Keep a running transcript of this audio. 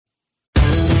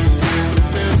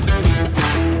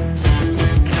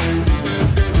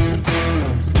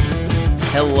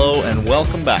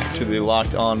welcome back to the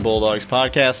Locked On Bulldogs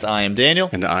podcast. I am Daniel.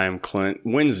 And I am Clint.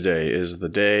 Wednesday is the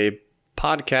day.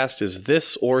 Podcast is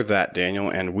this or that, Daniel,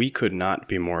 and we could not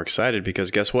be more excited because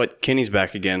guess what? Kenny's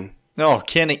back again. Oh,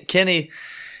 Kenny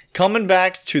coming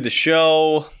back to the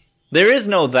show. There is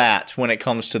no that when it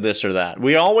comes to this or that.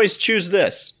 We always choose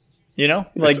this. You know?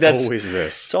 That's always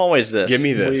this. It's always this. Give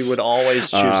me this. We would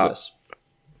always choose this.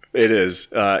 It is.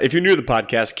 If you're new to the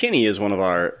podcast, Kenny is one of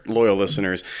our loyal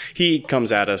listeners. He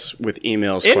comes at us with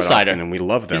emails quite often, and we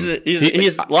love them.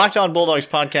 He's Locked On Bulldogs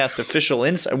podcast official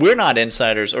insider. We're not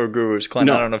insiders or gurus, Clint.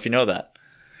 No. I don't know if you know that.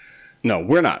 No,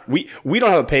 we're not. We don't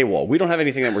have a paywall. We don't have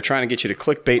anything that we're trying to get you to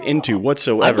clickbait into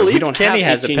whatsoever. I believe we don't Kenny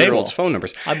have has a paywall. Phone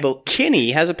numbers.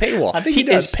 Kenny has a paywall. I think he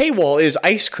does. His paywall is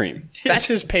ice cream. That's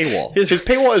his paywall. His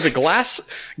paywall is a glass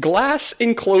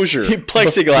enclosure.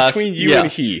 Plexiglass between you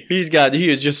and he. He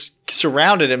is just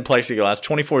surrounded in plexiglass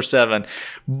 24/7.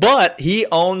 But he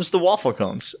owns the waffle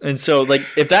cones, and so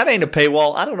if that ain't a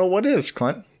paywall, I don't know what is,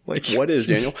 Clint. What is,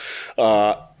 Daniel?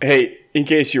 Hey, in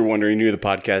case you're wondering, new to the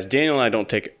podcast, Daniel and I don't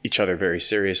take each other very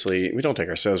seriously. We don't take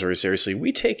ourselves very seriously.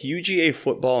 We take UGA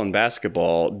football and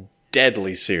basketball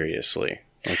deadly seriously.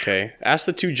 Okay? Ask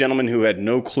the two gentlemen who had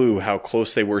no clue how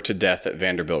close they were to death at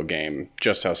Vanderbilt game,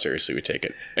 just how seriously we take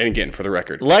it. And again, for the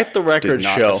record, like the record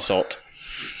show,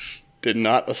 did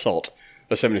not assault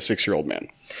a 76-year-old man.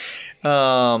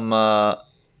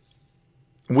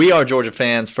 We are Georgia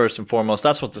fans, first and foremost.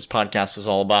 That's what this podcast is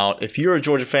all about. If you're a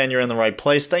Georgia fan, you're in the right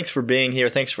place. Thanks for being here.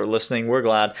 Thanks for listening. We're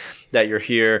glad that you're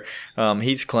here.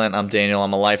 He's Clint. I'm Daniel.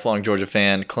 I'm a lifelong Georgia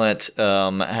fan. Clint is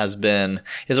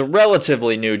a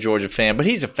relatively new Georgia fan, but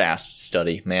he's a fast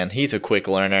study, man. He's a quick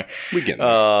learner. We get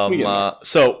there.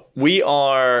 So we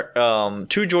are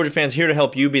two Georgia fans here to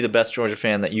help you be the best Georgia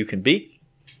fan that you can be.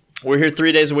 We're here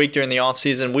 3 days a week during the off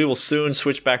season. We will soon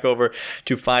switch back over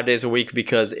to 5 days a week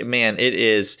because, man, it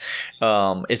is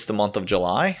it's the month of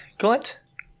July, Clint,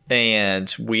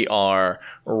 and we are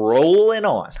rolling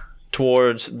on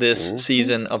towards this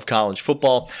season of college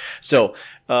football. So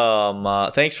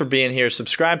thanks for being here.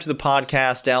 Subscribe to the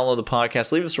podcast, download the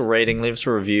podcast, leave us a rating, leave us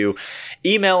a review.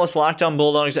 Email us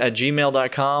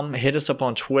lockedonbulldogs@gmail.com. Hit us up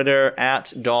on Twitter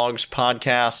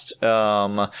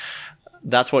 @dogspodcast.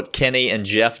 That's what Kenny and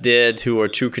Jeff did, who are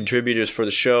two contributors for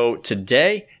the show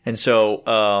today. And so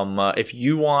if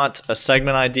you want a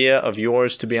segment idea of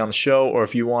yours to be on the show, or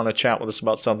if you want to chat with us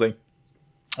about something,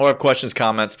 or have questions,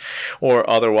 comments, or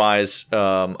otherwise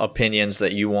opinions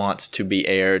that you want to be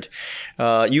aired,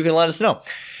 you can let us know.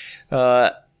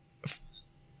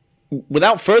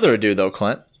 Without further ado, though,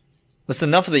 Clint, that's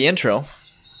enough of the intro.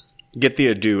 Get the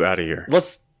ado out of here.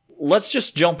 Let's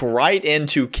just jump right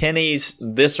into Kenny's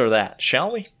this or that,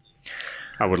 shall we?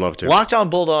 I would love to. Locked On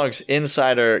Bulldogs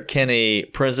insider Kenny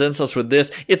presents us with this.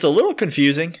 It's a little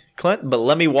confusing, Clint, but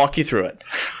let me walk you through it.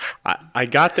 I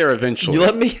got there eventually.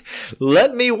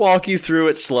 Let me walk you through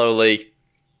it slowly.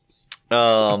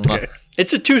 Okay.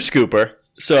 It's a two-scooper,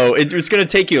 so it's going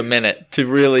to take you a minute to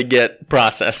really get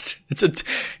processed.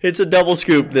 It's a double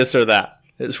scoop, this or that.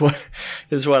 Is what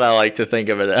I like to think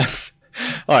of it as.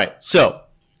 All right, so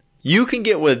you can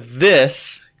get with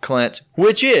this, Clint,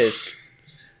 which is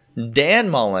Dan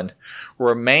Mullen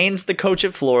remains the coach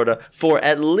at Florida for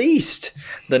at least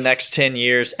the next 10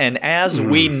 years. And as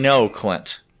we know,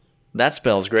 Clint, that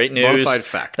spells great news. Bonafide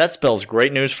fact. That spells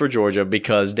great news for Georgia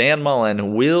because Dan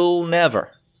Mullen will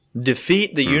never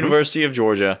defeat the University of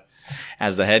Georgia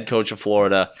as the head coach of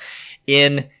Florida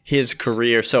in his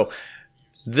career. So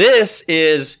this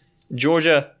is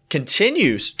Georgia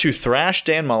continues to thrash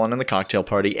Dan Mullen in the cocktail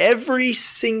party every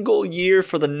single year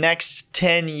for the next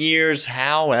 10 years.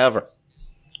 However,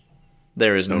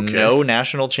 there is no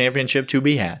national championship to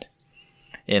be had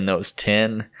in those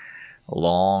 10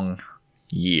 long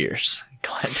years.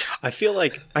 Clint. I feel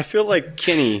like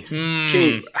Kenny,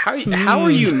 how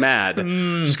are you mad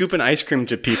scooping ice cream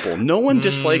to people? No one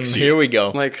dislikes you. Here we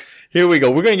go. Here we go.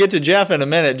 We're going to get to Jeff in a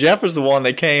minute. Jeff was the one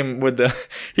that came with the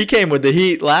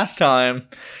heat last time.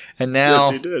 And now,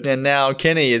 yes, he did. And now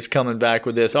Kenny is coming back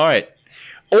with this. All right.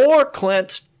 Or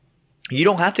Clint, you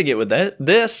don't have to get with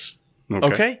this.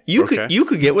 Okay. You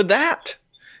could get with that,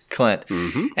 Clint.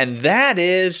 Mm-hmm. And that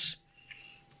is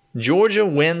Georgia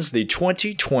wins the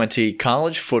 2020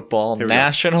 college football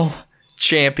national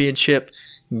championship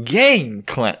game,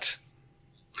 Clint.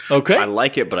 Okay. I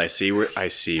like it, but I see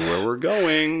where we're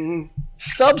going.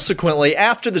 Subsequently,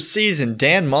 after the season,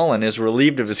 Dan Mullen is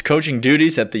relieved of his coaching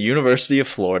duties at the University of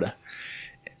Florida.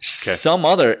 Okay. Some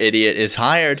other idiot is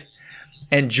hired,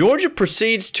 and Georgia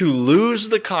proceeds to lose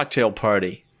the cocktail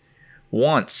party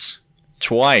once,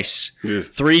 twice,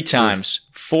 3 times,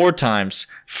 4 times,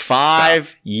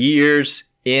 5 years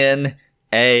in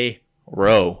a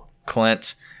row,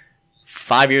 Clint.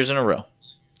 5 years in a row.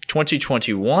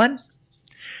 2021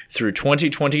 through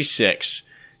 2026.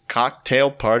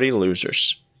 Cocktail party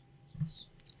losers.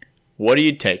 What are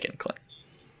you taking, Clint?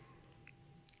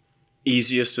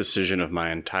 Easiest decision of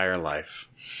my entire life.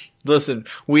 Listen,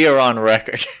 we are on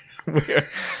record.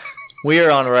 we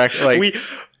are on record. Like,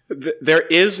 there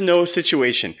is no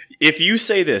situation. If you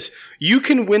say this, you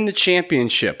can win the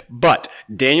championship, but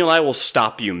Daniel and I will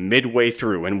stop you midway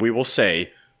through and we will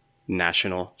say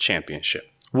national championship.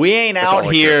 We ain't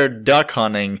out here duck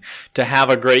hunting to have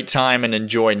a great time and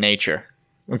enjoy nature.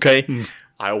 Okay?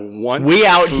 I want we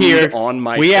out food here on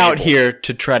my we table. out here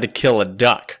to try to kill a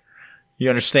duck. You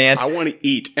understand? I want to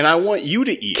eat, and I want you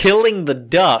to eat. Killing the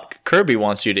duck, Kirby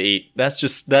wants you to eat. That's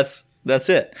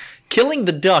it. Killing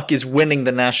the duck is winning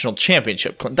the national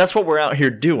championship. Clint. That's what we're out here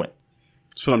doing.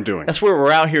 That's what I'm doing. That's what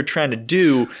we're out here trying to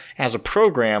do as a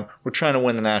program. We're trying to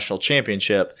win the national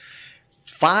championship.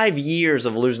 5 years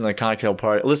of losing the cocktail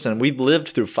party. Listen, we've lived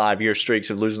through 5-year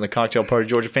streaks of losing the cocktail party,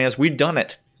 Georgia fans. We've done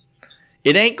it.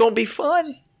 It ain't going to be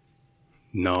fun.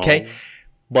 No. Okay?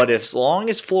 But as long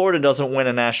as Florida doesn't win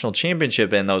a national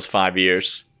championship in those 5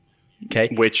 years, okay?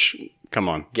 Which, come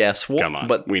on. Guess what? Come on.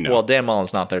 But, we know. Well, Dan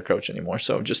Mullen's not their coach anymore,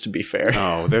 so just to be fair.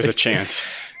 Oh, there's a chance.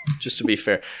 Just to be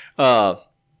fair.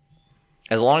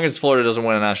 As long as Florida doesn't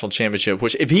win a national championship,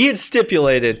 which if he had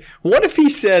stipulated, what if he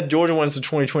said Georgia wins the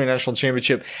 2020 national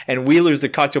championship and we lose the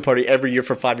cocktail party every year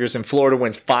for 5 years and Florida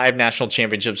wins 5 national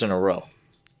championships in a row?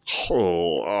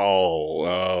 Whoa.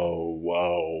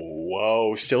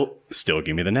 Still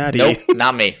give me the natty. Nope,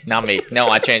 not me. No,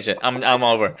 I changed it. I'm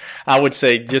over. I would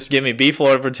say just give me B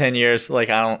Florida for 10 years. Like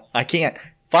I can't.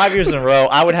 5 years in a row,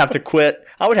 I would have to quit.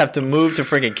 I would have to move to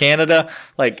freaking Canada.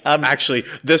 Like Actually,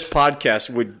 this podcast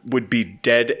would be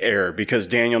dead air because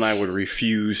Daniel and I would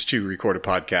refuse to record a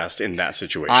podcast in that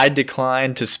situation. I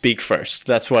decline to speak first.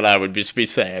 That's what I would just be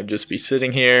saying. I'd just be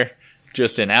sitting here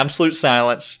just in absolute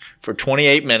silence for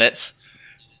 28 minutes.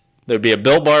 There'd be a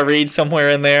Bill Barr read somewhere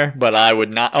in there, but I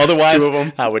would not. Otherwise, 2 of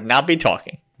them. I would not be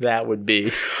talking. That would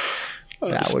be.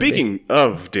 Speaking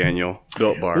of Daniel,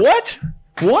 Built Bar. What?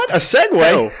 A segue.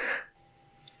 No.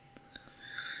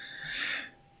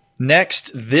 Next,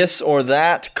 this or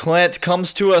that, Clint,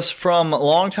 comes to us from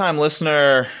longtime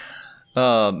listener,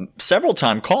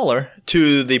 several-time caller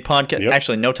to the podcast. Yep.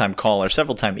 Actually, no-time caller,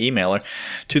 several-time emailer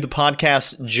to the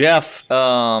podcast. Jeff.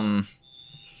 I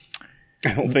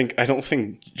don't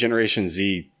think Generation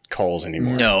Z calls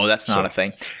anymore. No, that's not a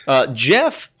thing.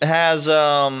 Jeff has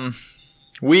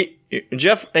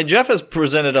Jeff has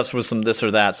presented us with some this or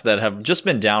that's that have just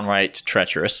been downright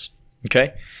treacherous.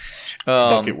 Okay.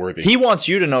 Bucket worthy. He wants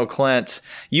you to know, Clint.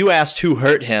 You asked who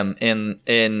hurt him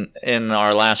in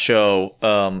our last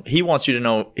show. He wants you to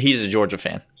know he's a Georgia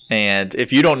fan, and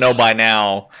if you don't know by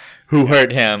now who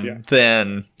hurt him,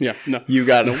 then we know. You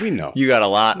got a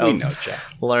lot We of know,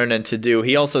 Jeff. learning to do.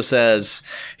 He also says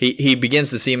he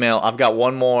begins this email. I've got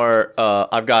one more.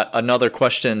 I've got another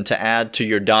question to add to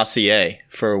your dossier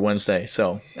for Wednesday.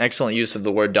 So excellent use of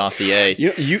the word dossier.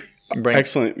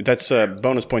 Excellent. That's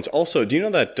bonus points. Also, do you know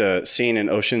that scene in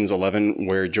Ocean's 11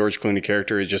 where George Clooney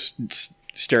character is just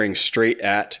staring straight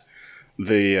at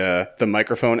the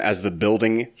microphone as the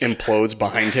building implodes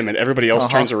behind him and everybody else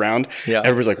turns around? Yeah.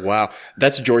 Everybody's like, wow.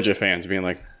 That's Georgia fans being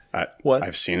like, What?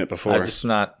 I've seen it before. It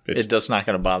does not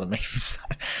going to bother me. This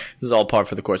is all par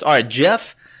for the course. All right,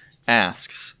 Jeff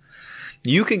asks,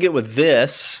 you could get with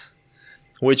this,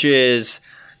 which is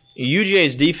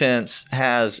UGA's defense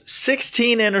has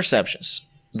 16 interceptions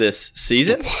this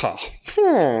season. Wow.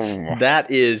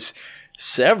 That is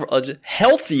a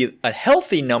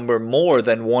healthy number more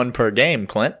than one per game,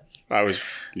 Clint.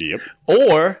 Yep.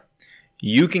 Or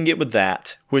you can get with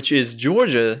that, which is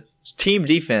Georgia's team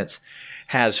defense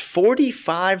has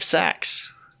 45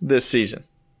 sacks this season.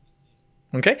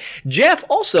 Okay? Jeff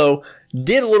also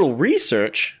did a little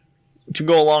research to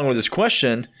go along with his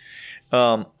question.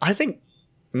 I think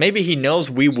maybe he knows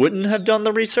we wouldn't have done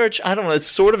the research. I don't know. It's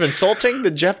sort of insulting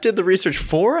that Jeff did the research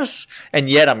for us, and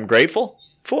yet I'm grateful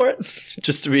for it,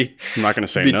 just to be I'm not going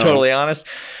to say be no. totally honest.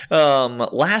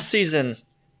 Last season,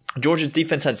 Georgia's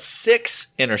defense had 6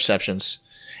 interceptions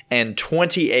and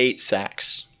 28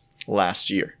 sacks last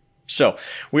year. So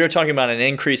we are talking about an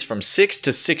increase from 6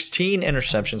 to 16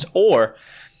 interceptions, or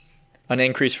an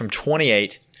increase from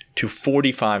 28 to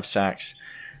 45 sacks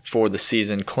for the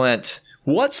season. Clint,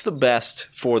 what's the best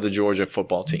for the Georgia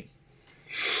football team?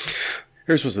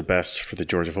 Here's what's the best for the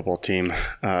Georgia football team.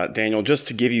 Daniel, just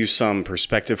to give you some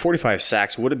perspective, 45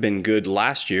 sacks would have been good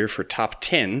last year for top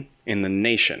 10 in the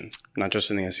nation. Not just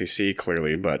in the SEC,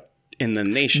 clearly, but in the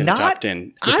nation, Not, top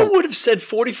 10. I would have said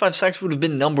 45 sacks would have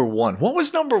been number one. What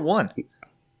was number one?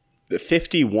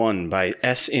 51 by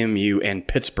SMU and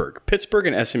Pittsburgh. Pittsburgh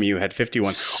and SMU had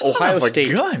 51. Ohio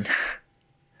State. Gun.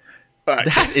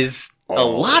 That is a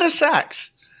lot of sacks.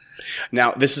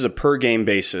 Now, this is a per game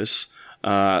basis.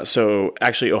 So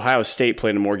actually, Ohio State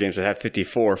played in more games but had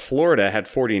 54. Florida had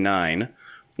 49.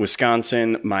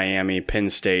 Wisconsin, Miami, Penn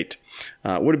State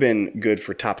would have been good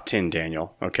for top 10,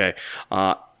 Daniel. Okay.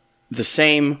 The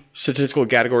same statistical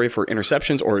category for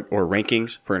interceptions or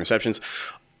rankings for interceptions.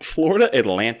 Florida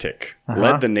Atlantic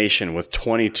led the nation with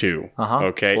 22.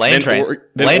 Okay. Lane train.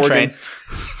 Lane train.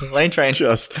 Lane train.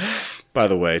 Just, by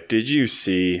the way, did you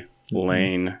see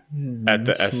Lane at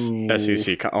the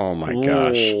SEC? Oh my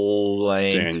gosh. Oh,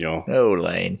 Lane. Daniel. Oh,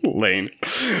 Lane. Lane.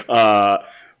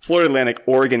 Florida Atlantic,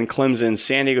 Oregon, Clemson,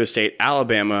 San Diego State,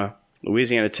 Alabama,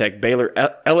 Louisiana Tech, Baylor,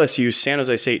 LSU, San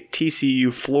Jose State,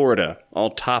 TCU, Florida, all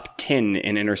top 10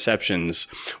 in interceptions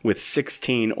with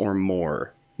 16 or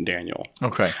more, Daniel.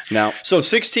 Okay. Now, so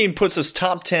 16 puts us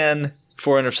top 10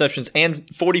 for interceptions, and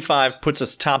 45 puts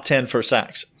us top 10 for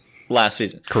sacks last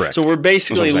season. Correct. So we're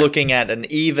basically looking at an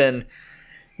even.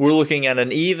 We're looking at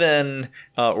an even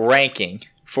ranking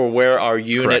for where our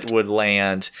unit would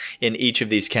land in each of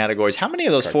these categories. How many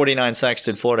of those 49 sacks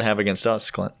did Florida have against us,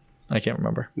 Clint? I can't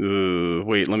remember.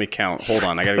 Wait, let me count. Hold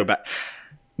on, I got to go back.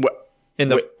 What? In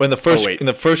the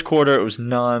first quarter it was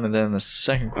none, and then in the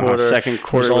second quarter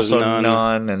was also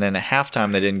none. and then at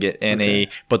halftime they didn't get any.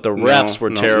 Okay. But the refs were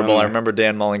terrible. I remember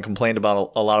Dan Mullen complained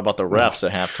about a lot about the refs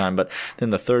at halftime. But then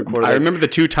the third quarter, I remember the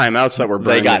 2 timeouts that were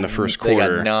burned in the first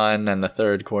quarter. They got none in the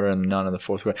third quarter and none in the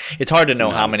fourth quarter. It's hard to know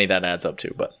how many that adds up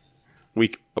to, but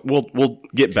we'll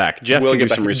get back. Jeff, we'll can do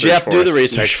some research. Jeff, for do us the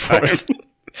research for us.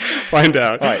 Find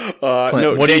out. All right.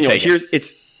 No, what Daniel, are you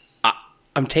taking?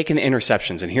 I'm taking the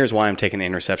interceptions, and here's why I'm taking the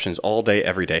interceptions all day,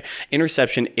 every day.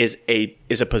 Interception is a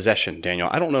possession, Daniel.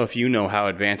 I don't know if you know how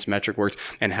advanced metric works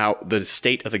and how the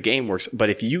state of the game works, but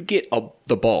if you get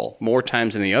the ball more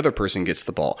times than the other person gets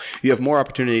the ball, you have more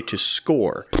opportunity to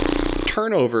score.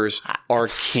 Turnovers are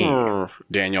king,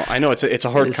 Daniel. I know it's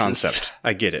a hard concept.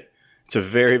 I get it. It's a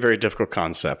very, very difficult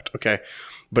concept, okay?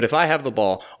 But if I have the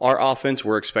ball, our offense,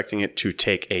 we're expecting it to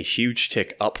take a huge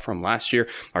tick up from last year.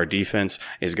 Our defense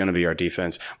is going to be our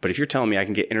defense. But if you're telling me I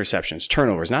can get interceptions,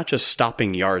 turnovers, not just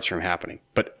stopping yards from happening,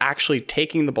 but actually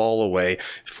taking the ball away,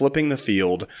 flipping the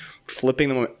field, flipping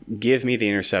them, give me the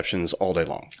interceptions all day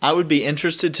long. I would be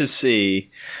interested to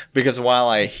see, because while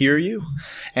I hear you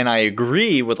and I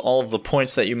agree with all of the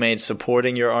points that you made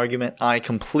supporting your argument, I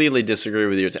completely disagree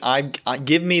with you. I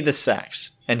give me the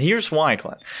sacks. And here's why,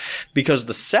 Clint. Because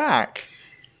the sack,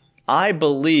 I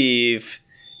believe,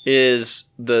 is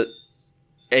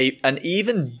an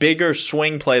even bigger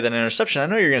swing play than an interception. I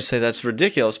know you're going to say that's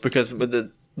ridiculous because with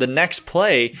the next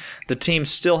play, the team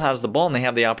still has the ball and they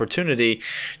have the opportunity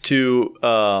to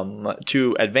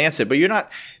advance it. But you're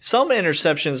not. Some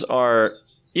interceptions are,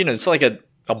 it's like a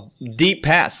deep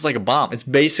pass. It's like a bomb. It's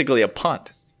basically a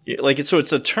punt. So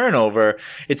it's a turnover.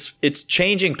 It's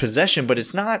changing possession, but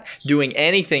it's not doing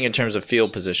anything in terms of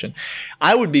field position.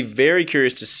 I would be very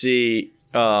curious to see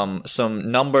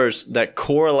some numbers that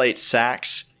correlate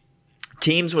sacks,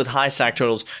 teams with high sack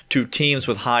totals to teams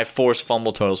with high forced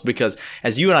fumble totals, because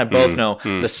as you and I both know,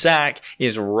 the sack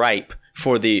is ripe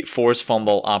for the forced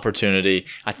fumble opportunity.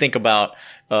 I think about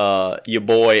your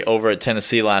boy over at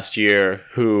Tennessee last year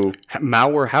who...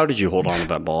 Mauer, how did you hold on to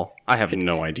that ball? I have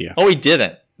no idea. Oh, he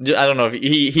didn't. I don't know if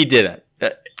he didn't.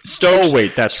 Stokes. Oh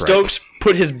wait, that's right. Stokes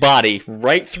put his body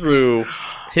right through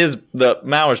the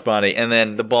Mauer's body, and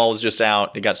then the ball was just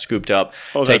out. It got scooped up,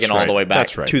 taken all the way back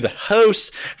to the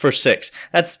host for 6.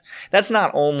 That's not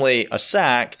only a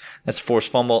sack. That's forced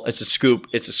fumble. It's a scoop.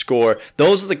 It's a score.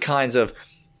 Those are the kinds of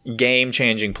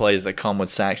game-changing plays that come with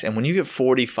sacks. And when you get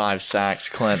 45 sacks,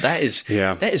 Clint, that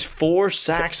is 4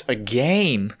 sacks a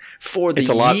game for the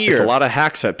year. It's a lot of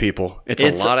hacks at people. It's a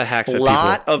lot of hacks at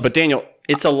people. But Daniel,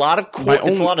 it's a lot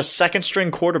of second-string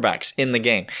quarterbacks in the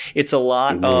game. It's a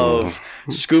lot of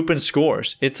scoop and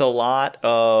scores. It's a lot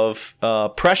of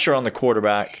pressure on the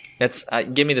quarterback.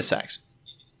 Give me the sacks.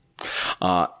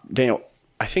 Daniel,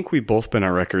 I think we've both been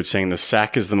on record saying the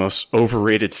sack is the most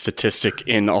overrated statistic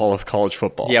in all of college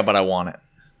football. Yeah, but I want it.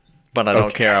 But I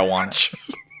don't care. I want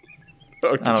it.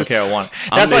 Okay, I don't care. I want it.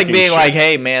 That's like being like,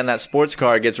 hey, man, that sports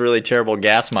car gets really terrible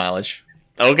gas mileage.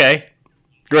 Okay.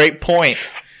 Great point.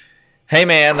 Hey,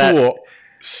 man, cool.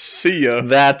 See ya.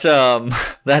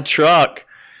 That truck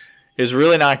is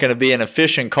really not going to be an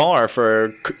efficient car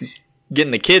for getting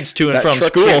the kids to and from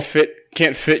school.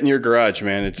 can't fit in your garage,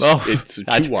 man. It's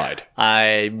too wide.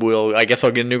 I guess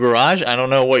I'll get a new garage. I don't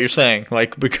know what you're saying,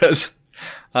 because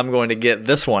I'm going to get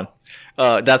this one.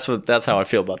 That's how I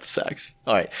feel about the Sags.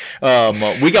 All right.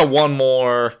 We got one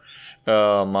more.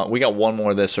 We got one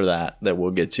more this or that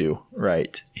we'll get to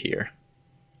right here.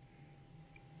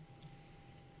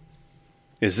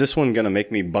 Is this one going to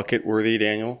make me bucket worthy,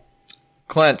 Daniel?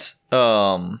 Clint,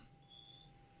 I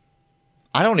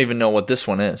don't even know what this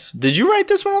one is. Did you write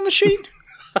this one on the sheet?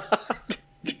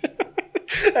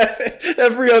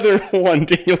 Every other one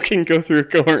Daniel can go through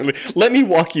coherently. Let me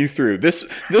walk you through. This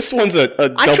one's a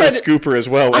double scooper as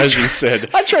well, as you said.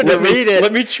 I tried to read it.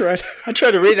 Let me try. I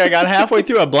tried to read it. I got halfway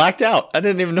through. I blacked out. I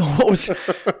didn't even know what was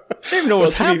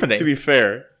happening. To be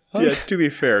fair,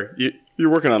 you're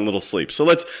working on little sleep. So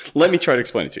let me try to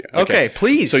explain it to you. Okay,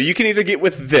 please. So you can either get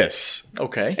with this.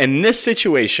 Okay. And this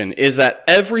situation is that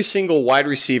every single wide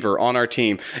receiver on our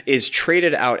team is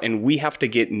traded out, and we have to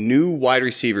get new wide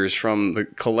receivers from the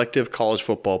collective college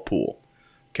football pool.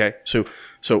 Okay? So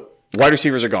wide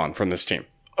receivers are gone from this team.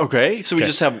 Okay. So we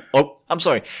just have I'm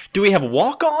sorry. Do we have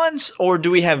walk-ons or do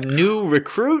we have new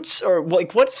recruits or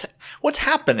what's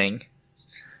happening?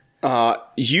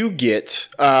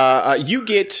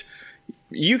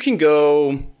 You can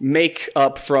go make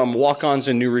up from walk-ons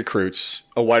and new recruits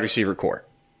a wide receiver core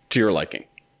to your liking.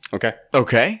 Okay?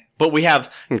 Okay. But we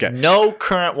have no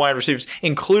current wide receivers,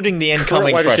 including the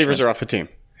incoming wide freshmen. Receivers are off the team,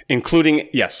 including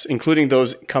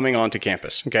those coming onto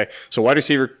campus. Okay? So wide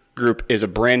receiver group is a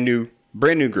brand new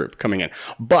group coming in.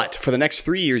 But for the next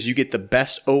 3 years, you get the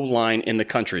best O-line in the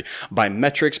country by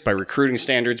metrics, by recruiting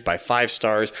standards, by 5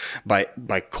 stars, by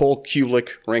Cole Kubelik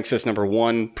ranks this number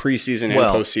 1 preseason and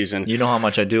postseason. You know how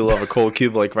much I do love a Cole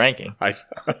Kubelik ranking.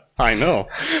 I know.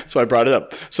 So I brought it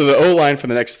up. So the O-line for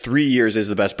the next 3 years is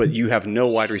the best, but you have no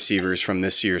wide receivers from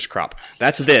this year's crop.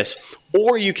 That's this.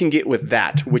 Or you can get with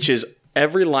that, which is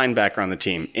every linebacker on the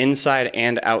team, inside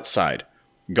and outside,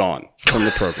 gone from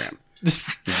the program.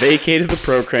 Vacated the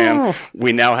program.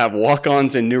 We now have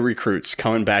walk-ons and new recruits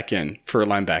coming back in for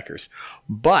linebackers.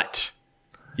 But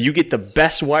you get the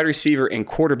best wide receiver and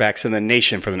quarterbacks in the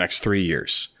nation for the next 3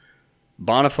 years.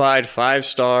 Bonafide 5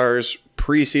 stars,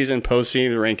 preseason,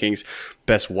 postseason rankings,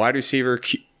 best wide receiver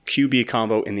QB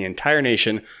combo in the entire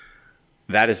nation.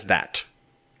 That is that.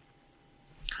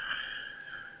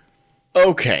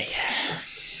 Okay.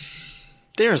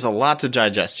 There's a lot to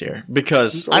digest here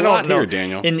because I don't know.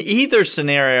 Daniel. In either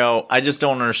scenario, I just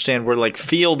don't understand. We're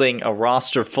fielding a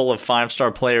roster full of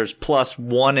 5-star players plus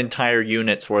one entire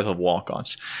unit's worth of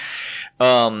walk-ons.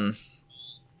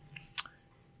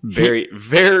 Very,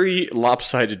 very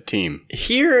lopsided team.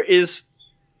 Here is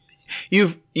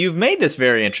you've made this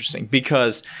very interesting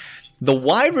because the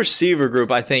wide receiver group,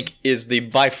 I think, is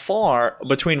by far,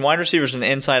 between wide receivers and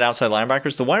inside-outside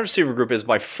linebackers, the wide receiver group is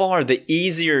by far the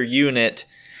easier unit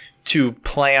to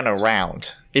plan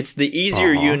around. It's the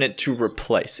easier unit to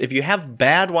replace. If you have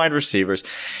bad wide receivers,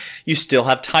 you still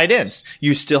have tight ends.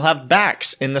 You still have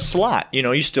backs in the slot.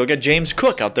 You still got James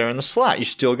Cook out there in the slot. You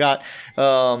still got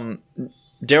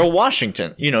Darrell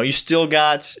Washington. You still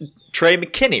got Trey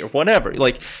McKinney or whatever.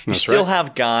 You still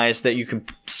have guys that you can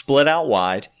split out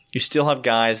wide. You still have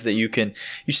guys that you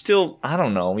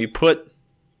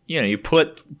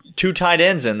put 2 tight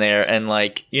ends in there and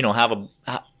have a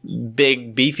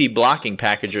big beefy blocking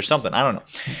package or something. I don't know.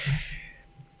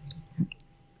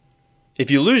 If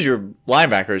you lose your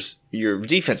linebackers, your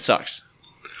defense sucks.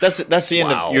 That's the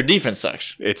end of your defense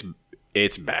sucks.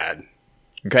 It's bad.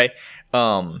 Okay.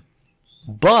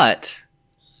 But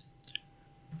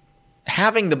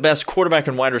having the best quarterback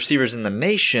and wide receivers in the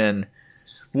nation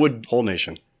whole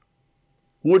nation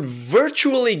would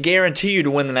virtually guarantee you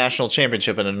to win the national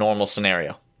championship in a normal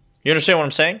scenario. You understand what I'm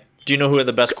saying? Do you know who had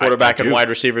the best quarterback and wide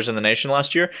receivers in the nation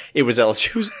last year? It was LSU.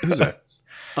 Who's that?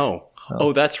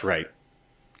 Oh, that's right.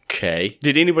 Okay.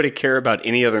 Did anybody care about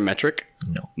any other metric?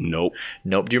 No.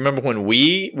 Nope. Do you remember when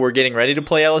we were getting ready to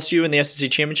play LSU in the SEC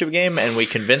championship game and we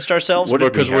convinced ourselves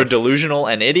because we're delusional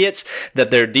and idiots that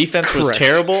their defense was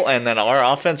terrible and that our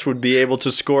offense would be able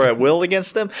to score at will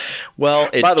against them?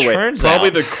 Well, by the way, probably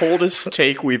the coldest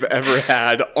take we've ever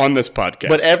had on this podcast.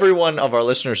 But every one of our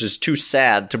listeners is too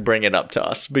sad to bring it up to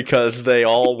us because they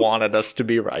all wanted us to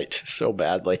be right so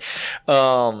badly.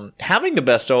 Having the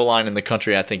best O-line in the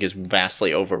country, I think, is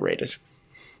vastly overrated.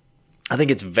 I think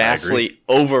it's vastly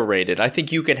overrated. I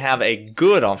think you can have a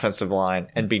good offensive line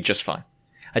and be just fine.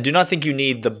 I do not think you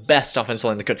need the best offensive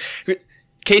line in the country.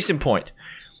 Case in point,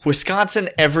 Wisconsin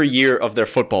every year of their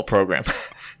football program.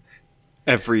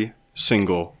 Every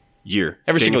single year.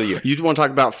 Single year. You want to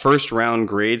talk about first-round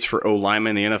grades for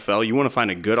O-linemen in the NFL? You want to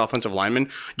find a good offensive lineman?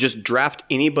 Just draft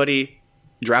anybody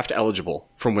draft eligible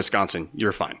from Wisconsin,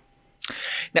 you're fine.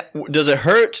 Now, does it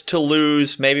hurt to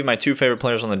lose maybe my two favorite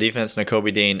players on the defense,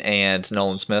 Nakobe Dean and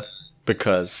Nolan Smith?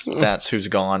 Because that's who's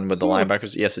gone with the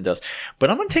linebackers. Yes, it does. But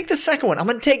I'm going to take the second one. I'm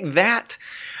going to take that.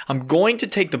 I'm going to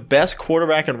take the best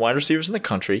quarterback and wide receivers in the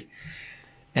country,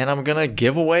 and I'm going to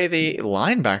give away the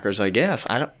linebackers, I guess.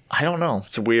 I don't know.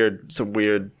 It's a weird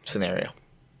scenario.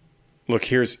 Look,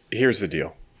 here's the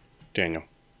deal, Daniel.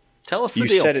 Tell us the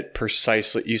deal. You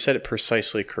said it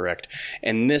precisely correct.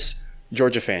 And this,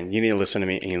 Georgia fan, you need to listen to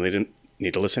me, and you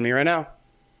need to listen to me right now.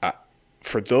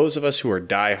 For those of us who are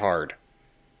diehard,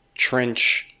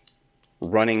 trench,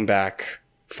 running back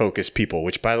focused people,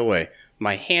 which, by the way,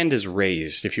 my hand is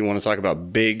raised if you want to talk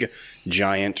about big,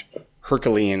 giant,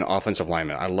 Herculean offensive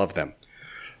linemen. I love them.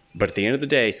 But at the end of the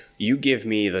day, you give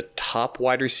me the top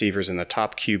wide receivers and the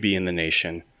top QB in the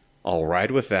nation, I'll ride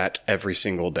with that every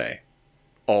single day.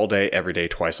 All day, every day,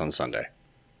 twice on Sunday.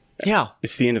 Yeah.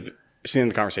 It's the end of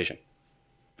the conversation.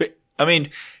 But, I mean,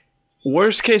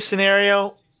 worst case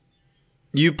scenario,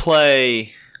 you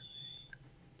play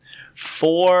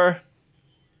like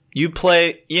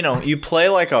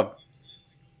a,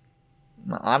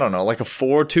 I don't know, like a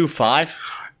 4-2-5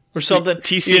 or something.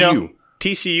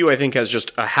 TCU, I think, has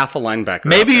just a half a linebacker.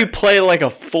 Maybe you play like a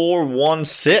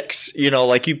 4-1-6.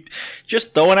 Like you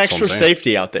just throw an extra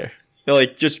safety out there.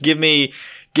 Like just give me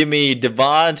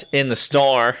Devad in the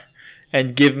star,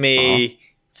 and give me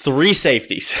 3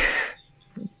 safeties,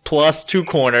 plus 2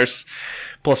 corners,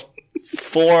 plus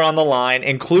 4 on the line,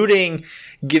 including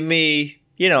give me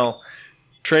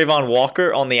Trayvon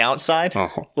Walker on the outside,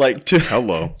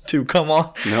 to come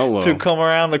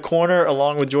around the corner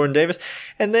along with Jordan Davis,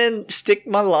 and then stick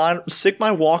my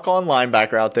walk-on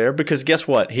linebacker out there, because guess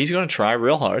what? He's going to try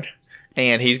real hard,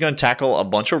 and he's going to tackle a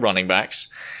bunch of running backs,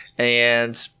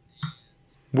 and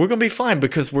we're going to be fine,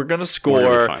 because we're going to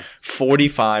score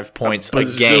 45 points a game.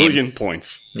 Bazillion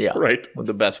points. Yeah, right. With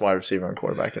the best wide receiver and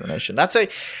quarterback in the nation. At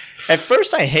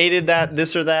first I hated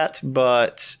this or that,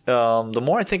 but the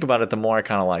more I think about it, the more I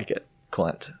kind of like it,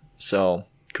 Clint. So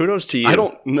kudos to you. I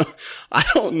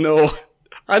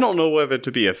don't know whether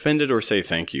to be offended or say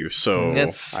thank you. So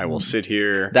I will sit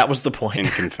here. That was the point. In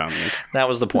confoundment. That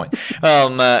was the point.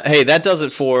 Hey, that does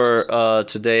it for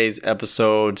today's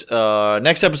episode.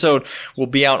 Next episode will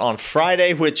be out on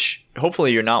Friday, which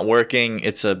hopefully you're not working.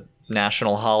 It's a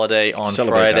national holiday on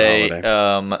Friday.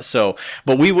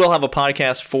 But we will have a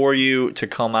podcast for you to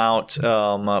come out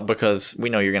because we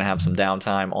know you're going to have some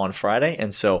downtime on Friday,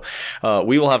 and so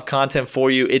we will have content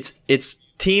for you. It's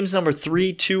teams number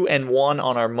 3, 2, and 1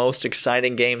 on our most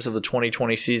exciting games of the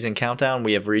 2020 season countdown.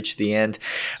 We have reached the end.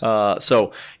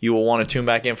 So you will want to tune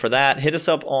back in for that. Hit us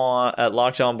up at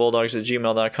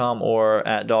lockdownbulldogs@gmail.com or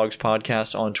at Dogs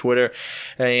Podcast on Twitter.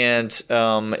 And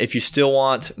if you still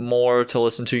want more to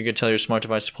listen to, you can tell your smart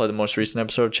device to play the most recent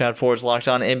episode of Chad Ford's Locked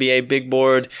On NBA Big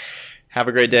Board. Have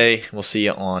a great day. We'll see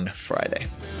you on Friday.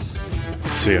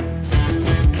 See you.